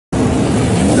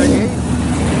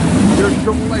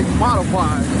AAA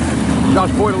modified.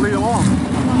 Josh Boyd to lead him off.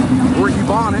 Ricky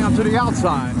Bonham to the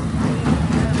outside.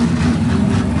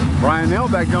 Brian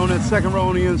Nailback going that second row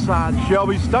on the inside.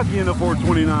 Shelby Stuckey in the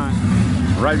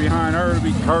 429. Right behind her to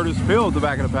be Curtis Field at the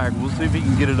back of the pack. We'll see if he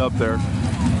can get it up there.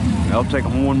 They'll take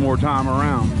him one more time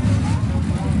around.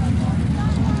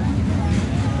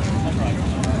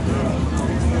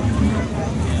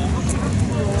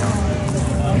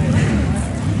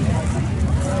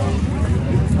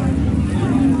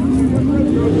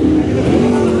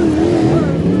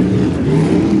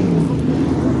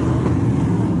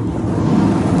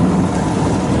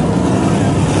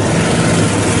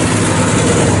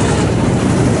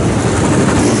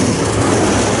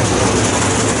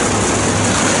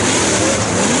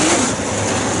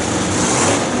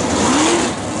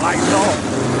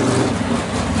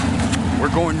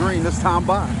 Going green this time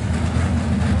by.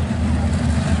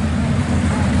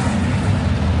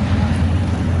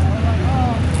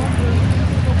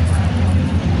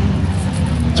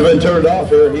 It's been turned off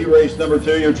here. He raced number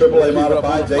 2, your AAA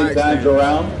modifieds 8 times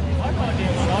around.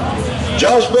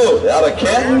 Josh Booth out of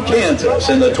Canton, Kansas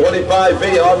in the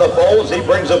 25V on the poles. He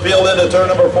brings the field into turn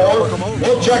number 4.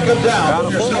 We'll check him down.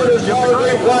 Your starters are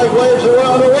green flag waves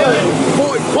around the way.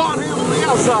 Boyd Bonham on the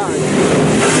outside.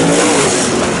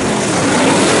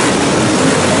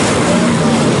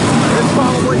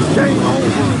 Probably game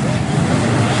over.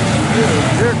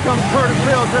 Here comes Curtis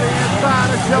Field to the inside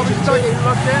of Shelby Stuckey.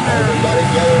 Looked in there.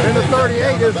 And the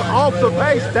 38 is off the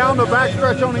pace down the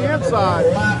backstretch on the inside.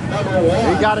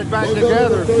 He got it back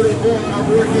together.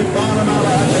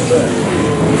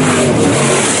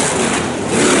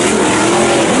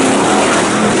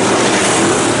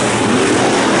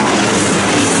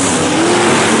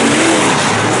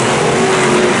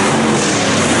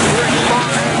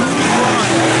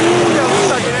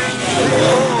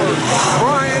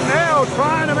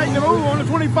 On the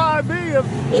 25B of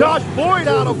Josh Boyd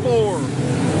out of 4.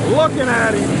 Looking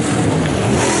at him.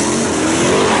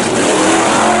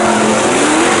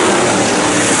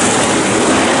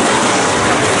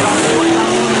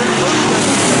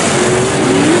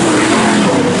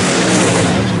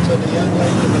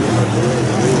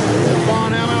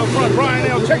 Bonham out front. Brian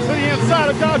L checks to the inside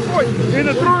of Josh Boyd in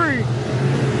the 3.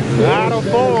 Out of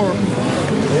 4.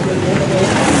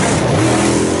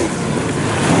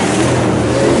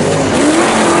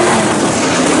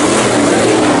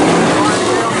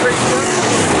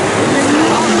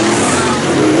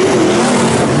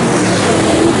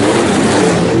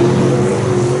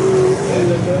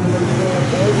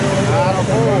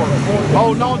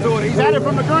 Holding on to it. He's at it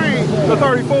from the green. The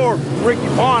 34, Ricky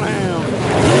Bonham.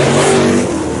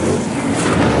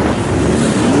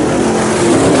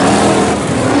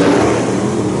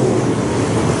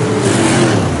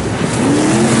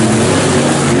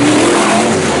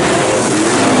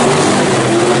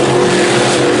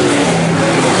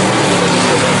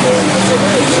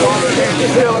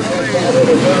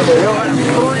 He'll have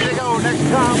 3 to go next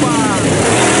time by.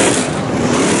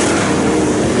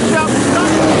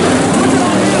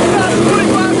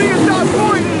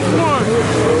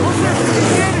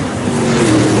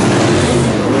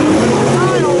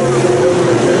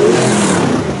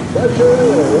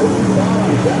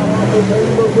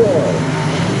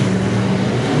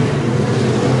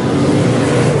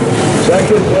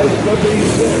 Second place, number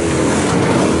 6.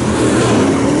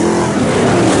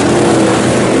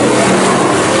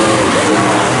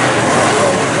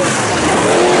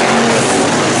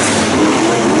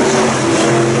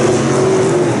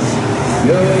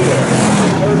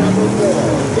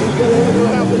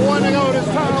 One to go this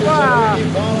time by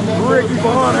Ricky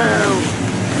Bonham.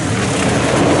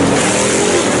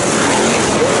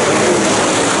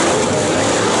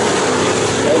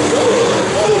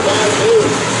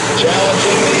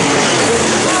 Challenging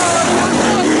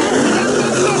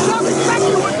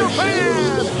with the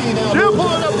fans. They're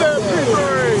pulling up their P3.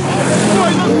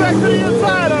 Boy, looks back to the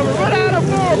inside of it. Right out of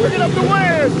 4, picking up the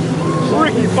win.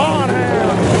 Ricky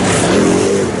Bonham.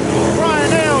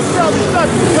 Brian L. Shelby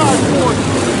Stuckey, Josh Boyd.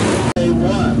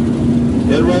 A1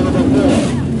 in row number 4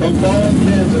 from Baldwin,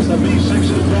 Kansas. The B6 is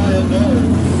Brian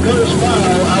Nolan. Curtis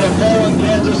Field out of Baldwin,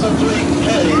 Kansas. The 3K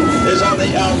is on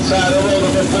the outside of row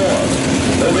number 4.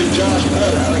 There'll be Josh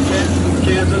Boyd out of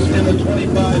Kansas in the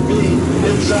 25B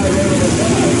inside row number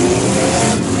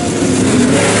 5.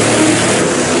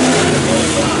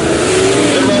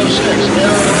 In row 6,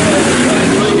 Aaron Ryan,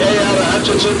 23A out of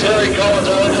Hutchinson. Terry Collins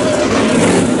out of number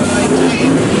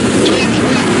 19. James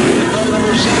Reed in row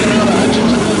number 7 out of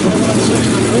Hutchinson with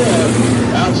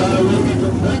 164. Outside of Wilkie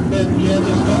from Big Bend,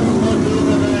 Kansas.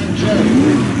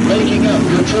 Making up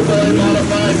your AAA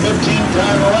modified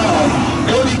 15-time around.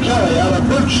 Cody Kelly out of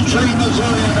Tree,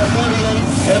 Missouri, number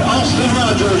 38, and Austin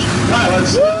Rogers,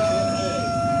 pilots.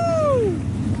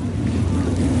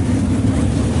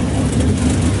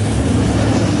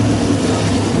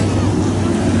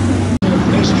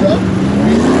 This truck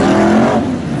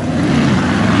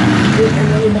is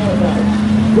really modified.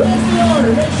 Grant the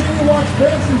honor. Make sure you watch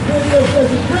Branson's videos.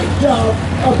 Does a great job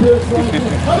up here at Salina.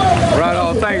 How about that? Right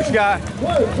on, thanks, Scott.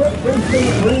 What a great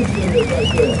Branson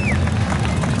right there.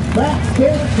 Max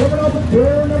Taylor coming off the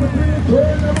turn number 3 to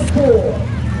turn number 4.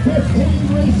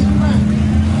 15 racing laps.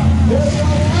 There we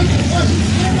are.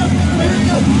 Stand up. There we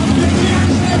go. Get the air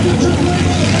snap. You took one.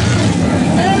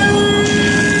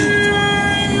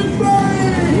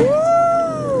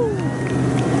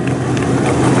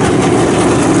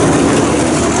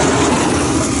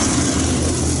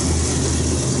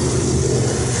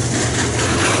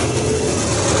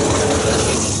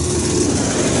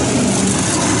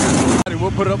 We'll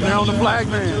put it up there on the flag,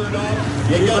 man.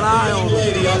 You got the young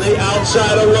lady on the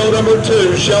outside of row number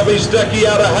 2, Shelby Stuckey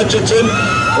out of Hutchinson.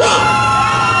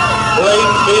 Wow!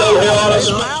 Great field here on a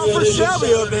special for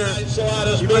Shelby up there.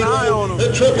 Keep an eye on him.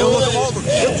 The Triple A.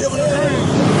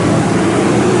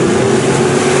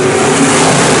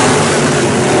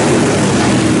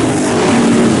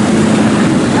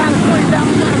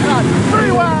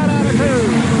 Three wide out of 2.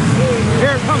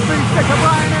 Here comes the stick of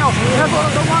Brian L. That's one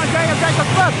of the one J of Jacob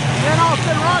Smith. And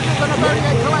Austin Rogers in the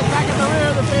 38 collect back in the rear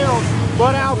of the field.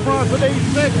 But out front for these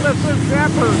 6, this is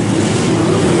Shepard.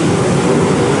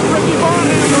 Ricky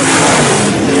Bonham.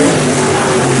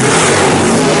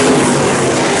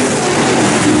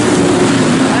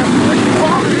 That's Ricky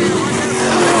Bonham.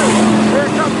 Here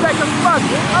comes Jacob Smith.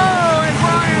 Oh, and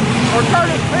Brian, or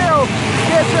Curtis Hill,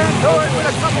 gets into it with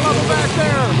a couple of them back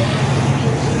there.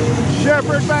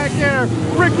 Shepard back there.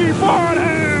 Ricky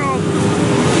Bonham.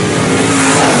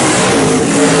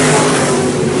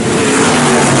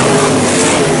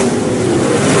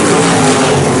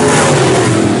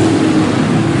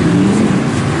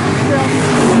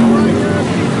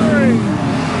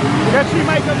 Can she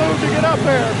make a move to get up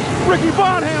there? Ricky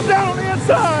Bonham down on the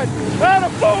inside. Out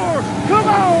of 4. Come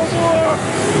on, boy.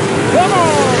 Come on.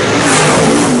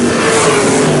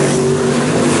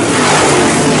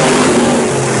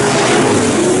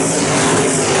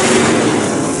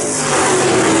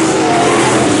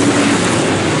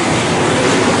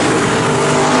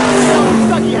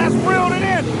 Stuckey has reeled it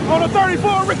in on the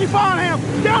 34. Ricky Bonham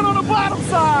down on the bottom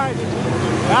side.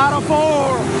 Out of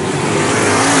 4.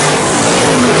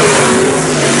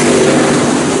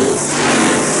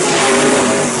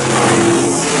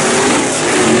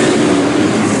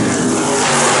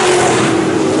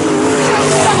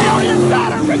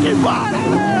 Ricky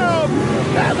Bonham!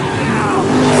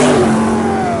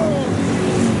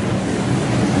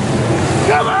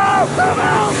 Come out! Come out! Come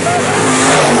out!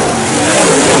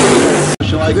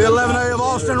 The 11A of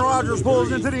Austin Rogers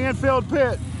pulls into the infield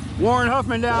pit. Warren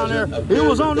Huffman down there. He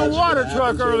was on the water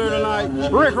truck earlier tonight.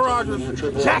 Rick Rogers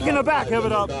jacking the back of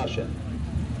it up.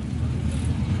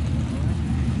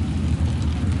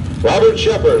 Robert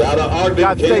Shepard out of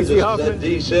Ogden, Kansas is at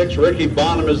D6. Ricky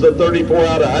Bonham is the 34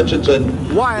 out of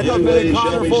Hutchinson. Wyatt Young Huffman lady and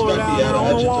Connor Shelby Fuller Stuckey down out of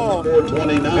on the wall. Hutchinson,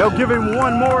 the 429. They'll give him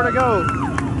one more to go.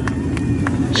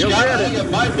 Scott, I think it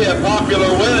might be a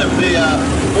popular win if the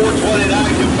 429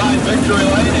 can find victory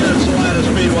lane here at Salina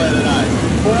Speedway tonight.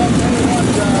 Well,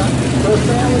 those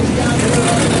families down here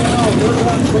right now, they're the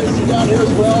ones racing down here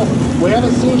as well. We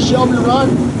haven't seen Shelby run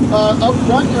up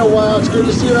front in a while. It's good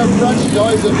to see her up front. She's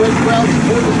always a great crowd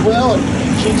support as well. And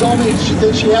she told me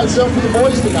that she had something for the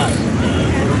boys tonight.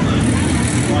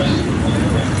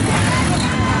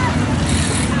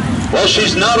 Well,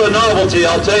 she's not a novelty,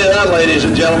 I'll tell you that, ladies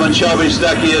and gentlemen. Shelby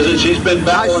Stuckey isn't. She's been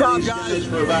battling these guys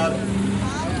for about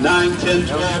 9, 10,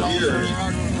 12 years.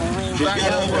 She's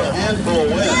got over a handful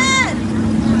of wins.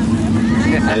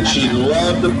 And she'd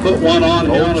love to put one on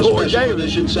here on a special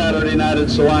edition Saturday night at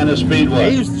Salina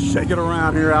Speedway. He used to shake it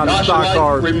around here out of stock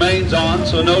cars. Remains on,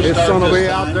 so no It's start going to be this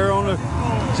out time. there on the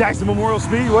Jackson Memorial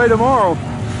Speedway tomorrow.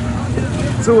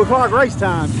 2 o'clock race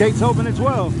time. Kate's hoping at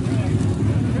 12.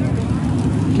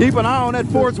 Keep an eye on that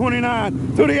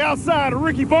 429 to the outside of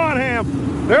Ricky Bonham.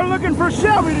 They're looking for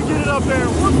Shelby to get it up there.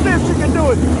 We'll see if she can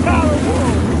do it. Tyler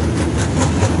Ward.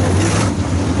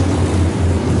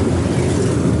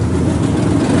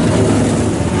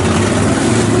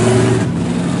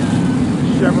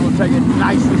 Chevrolet will take it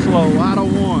nice and slow, out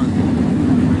of 1.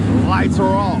 The lights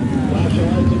are off. Flashing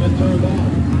lights have been turned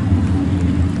on.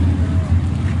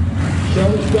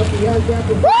 Shelby Stuckey has that.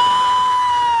 Woo!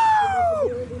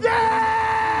 Yeah!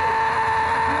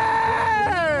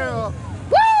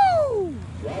 Woo!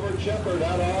 Robert Shepard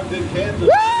out of Ogden, Kansas. Woo!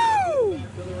 Back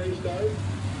to the restart.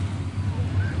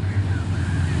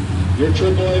 your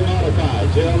AAA modified.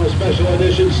 On a special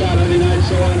edition Saturday night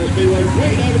Salina Speedway.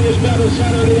 Great having you spend a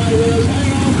Saturday night with us.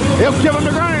 Hang on, folks. He'll give him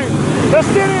the grain. Let's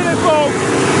get in it, folks.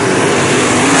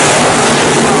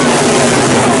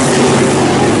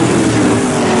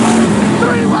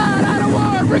 3 wide out of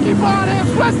 1. Ricky Bonham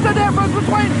splits the difference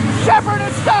between Shepard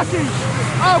and Stuckey.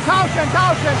 Oh, caution,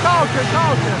 caution, caution,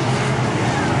 caution.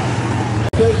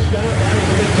 Big Scott, that is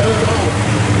a big turn off.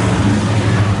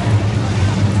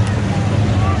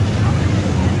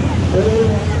 4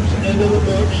 laps into the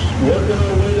books, working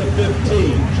our way to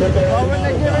 15. Oh, when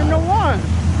they give him the 1.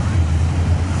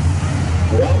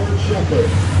 Robert Shepard.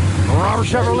 Robert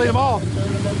Shepard lead him off.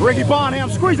 Ricky Bonham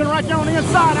squeezing right there on the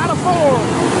inside out of 4.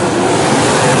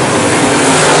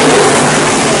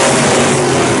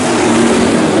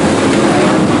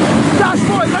 Josh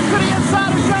Boyd looks to the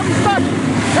inside of Shelby Stuckey.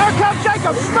 Here comes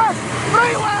Jacob Smith.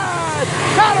 3 wide.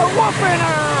 Got a whooping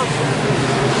her.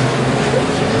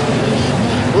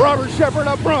 Robert Shepard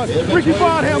up front. Ricky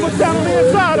Bonham looks down on the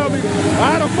inside of him.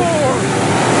 Out of 4.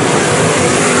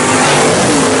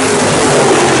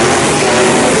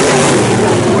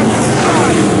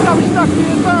 Shelby Stuckey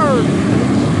in 3rd.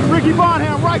 Ricky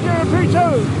Bonham right there in P2.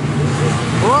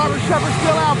 Robert Shepard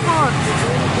still out front.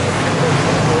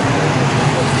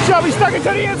 Shelby Stuckey to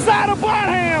the inside of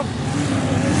Bonham.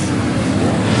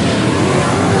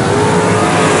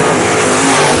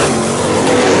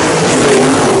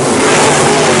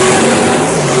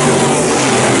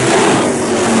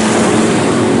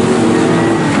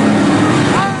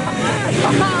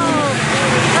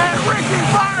 And Ricky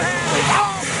Bonham is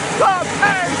off the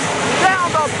pace down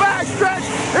the backstretch.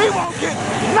 He won't get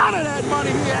none of that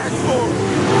money he asked for.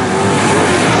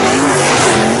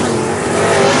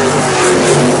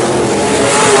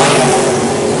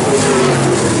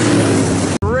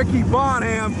 Ricky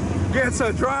Bonham gets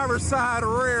a driver's side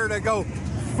rear to go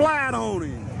flat on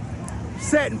him,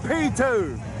 setting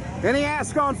P2. And he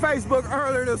asked on Facebook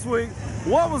earlier this week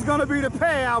what was going to be the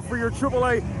payout for your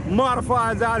AAA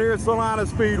modifieds out here at Salina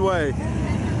Speedway.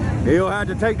 He'll have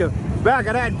to take the back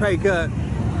of that pay cut.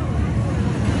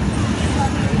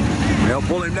 They'll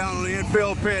pull him down on the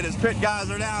infield pit. His pit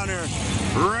guys are down there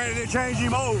ready to change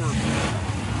him over.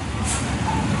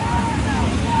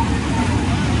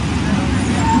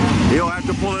 He'll have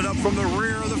to pull it up from the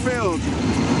rear of the field.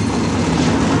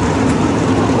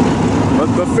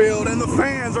 But the field and the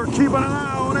fans are keeping an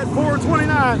eye on that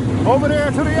 429 over there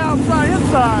to the outside,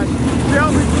 inside.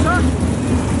 Shelby Stuckey.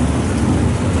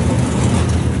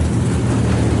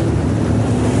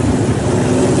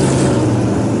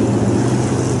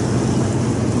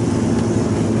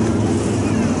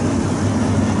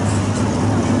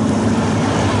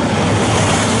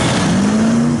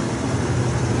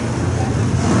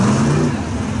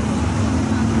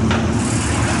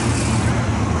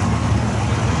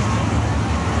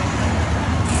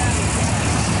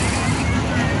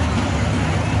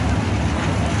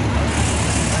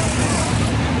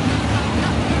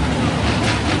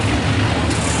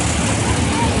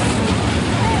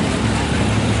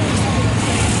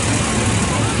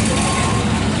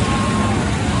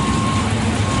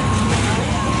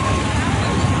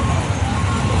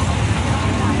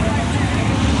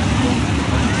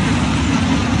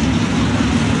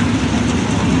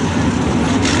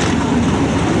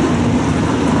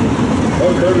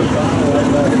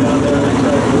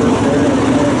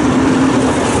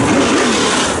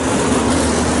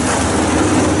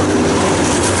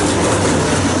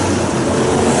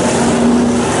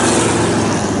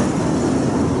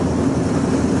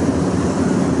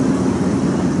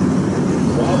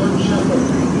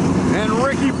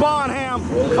 Bonham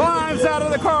climbs out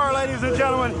of the car, ladies and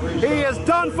gentlemen. He is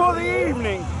done for the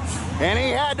evening, and he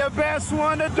had the best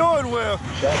one to do it with.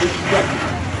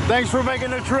 Thanks for making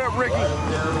the trip, Ricky.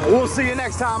 We'll see you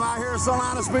next time out here at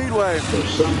Salina Speedway.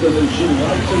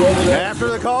 After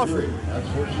the caution,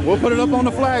 we'll put it up on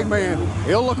the flag man.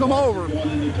 He'll look them over.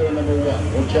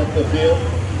 We'll check the field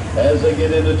as they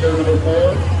get into turn number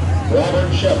 4.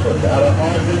 Robert Shepard out of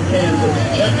Ogden, Kansas.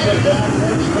 Checks it down.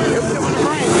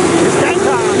 It's game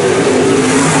time.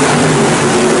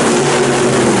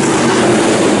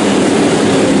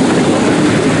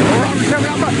 Robert Shepard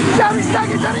out front. Shelby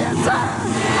Stuckey to the inside.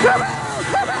 Come on,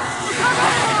 come on, come on, come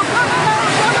on,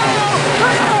 come on,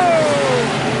 come on.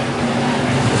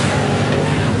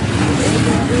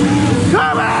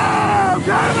 Come on,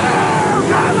 come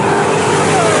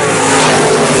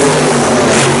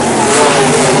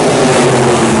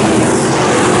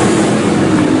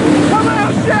on,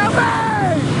 come on.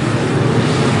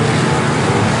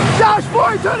 Josh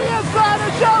Boyd to the inside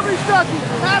of Shelby Stuckey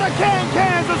out of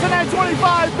Kansas in that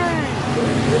 25B.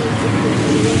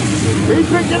 He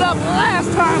picked it up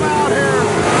last time out here.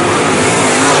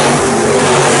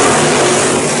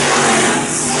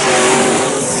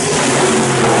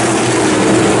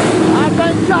 I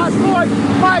think Josh Boyd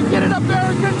might get it up there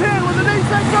and contend with the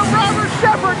D6 of Robert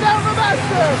Shepard down the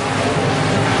basket.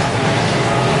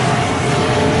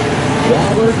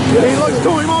 He looks to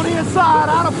him on the inside,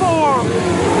 out of form.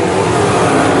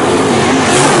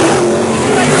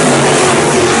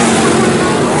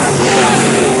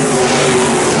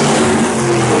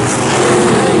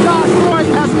 And Josh Boyd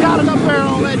has got it up there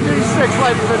on that D6,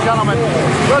 ladies and gentlemen.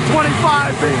 The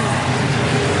 25 feet.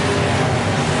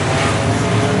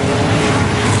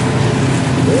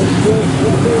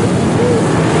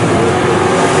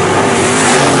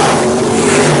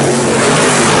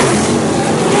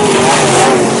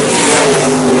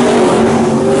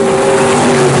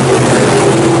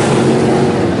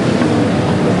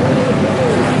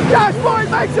 Josh Boyd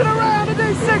makes it around the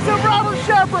D6 of Robert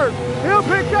Shepard. He'll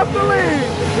pick up the lead.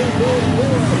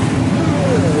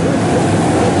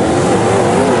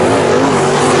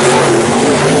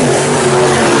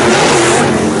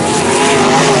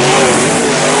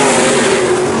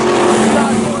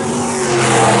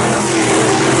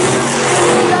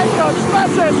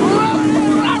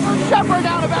 Robert Shepard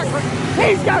down the back.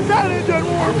 He's got that engine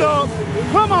warmed up.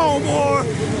 Come on, boy.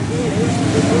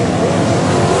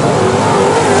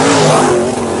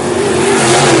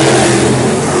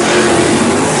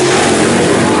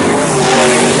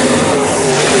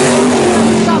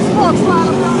 Got sparks flying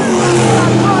up down there.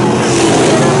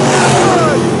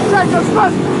 Take a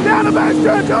spot down the back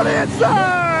stretch on the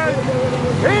inside.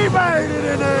 He made it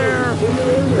in there.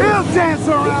 He'll dance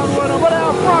around with him, but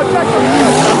out front, check him.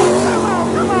 Come on,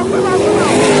 come on, come on, come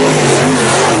on.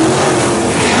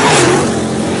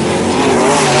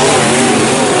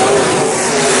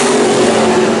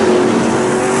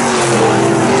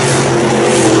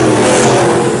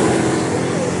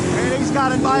 And he's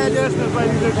got it by a distance,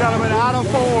 ladies and gentlemen, out of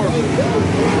 4.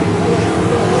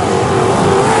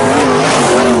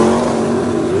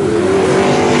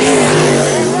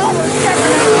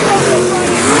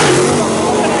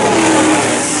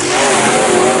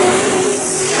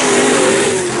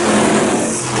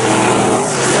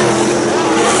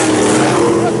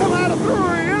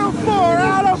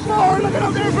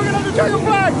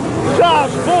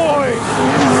 Josh Boyd!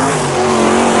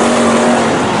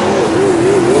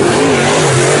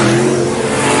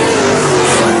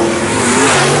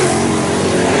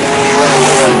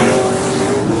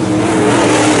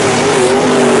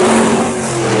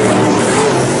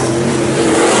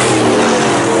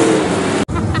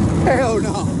 Hell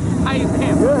no! How you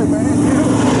been? Good, man.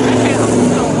 I'm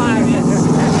still alive yet.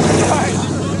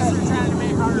 Trying to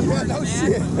make harder work, No man.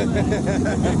 shit.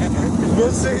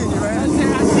 Good seeing you, man.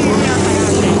 I see you down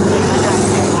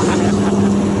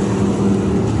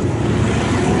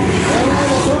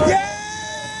Yeah!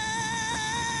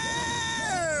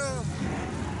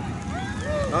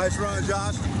 Nice run,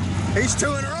 Josh. He's 2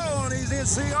 in a row on these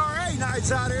NCRA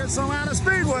nights out here at Salina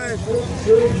Speedway. Kind of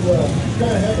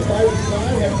have the fight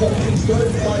inside, have something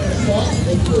started by the spot.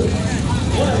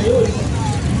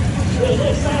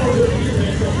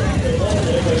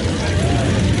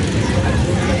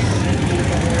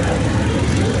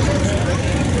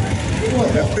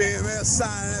 That BMS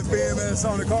sign, that BMS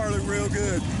on the car look real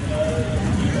good.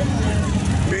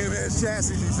 BMS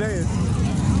chassis, he said.